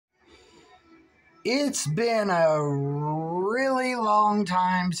It's been a really long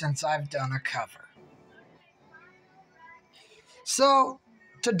time since I've done a cover. So,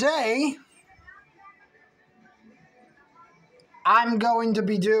 today, I'm going to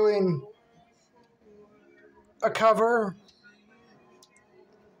be doing a cover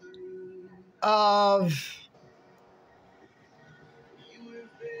of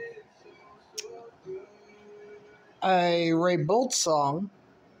a Ray Boltz song,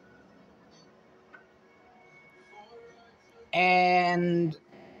 and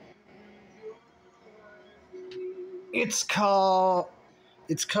it's called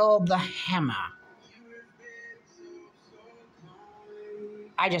The Hammer.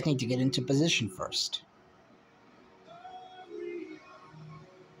 I just need to get into position first.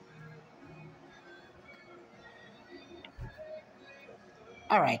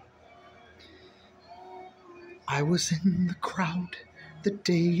 All right. I was in the crowd the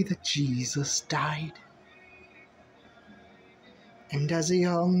day that Jesus died. And as he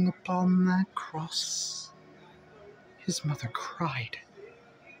hung upon that cross, his mother cried.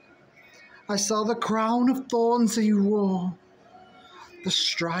 I saw the crown of thorns he wore, the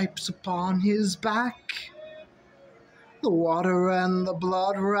stripes upon his back. The water and the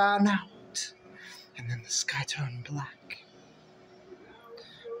blood ran out, and then the sky turned black.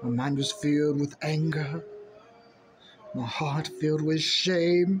 My mind was filled with anger, my heart filled with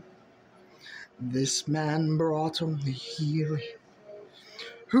shame. This man brought only healing.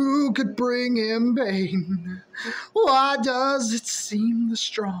 Who could bring him pain? Why does it seem the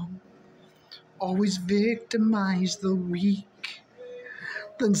strong always victimize the weak?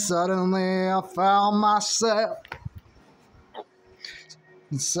 Then suddenly I found myself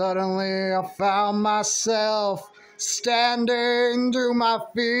standing to my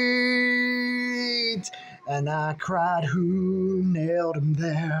feet. And I cried, who nailed him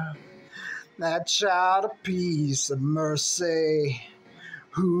there? That child of peace and mercy.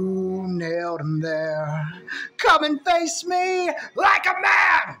 Who nailed him there? Come and face me like a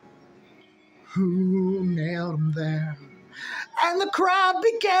man! Who nailed him there? And the crowd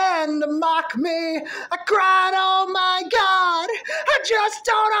began to mock me. I cried, oh my God, I just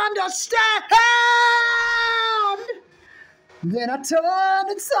don't understand. Then I turned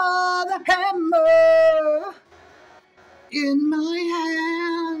and saw the hammer in my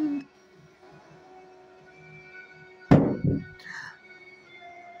hand.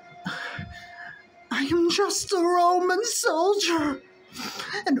 I am just a Roman soldier,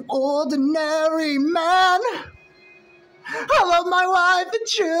 an ordinary man. I love my wife and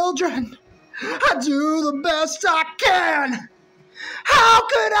children. I do the best I can. How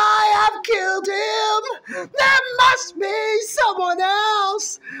could I have killed him? There must be someone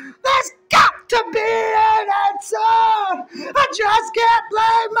else. There's got to be an answer. I just can't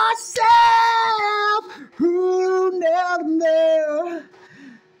blame myself. Who nailed him there?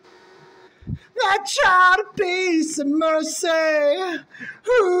 That child of peace and mercy.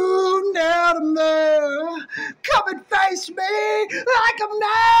 Who nailed him there? Come and face me like a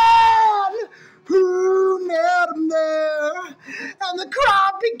man. Who nailed him there? And the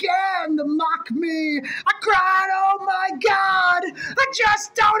crowd began to mock me. I cried, oh my God, I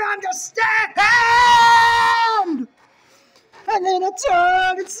just don't understand. And then I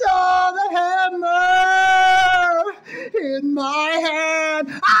turned and saw the hammer in my hand.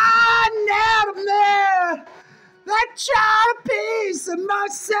 I nailed him there. That child of peace and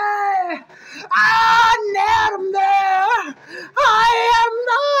mercy. I nailed him there. I am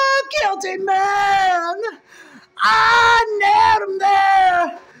the guilty man. I nailed him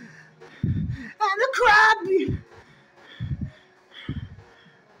there. And the crowd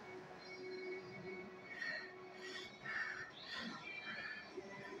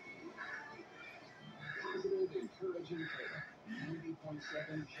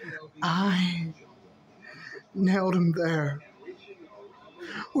I nailed him there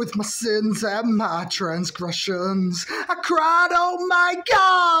with my sins and my transgressions. I cried, oh my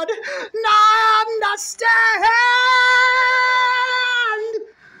God, now I understand.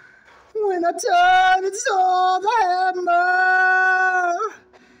 When I turned and saw the hammer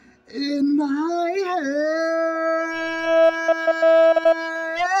in my hand.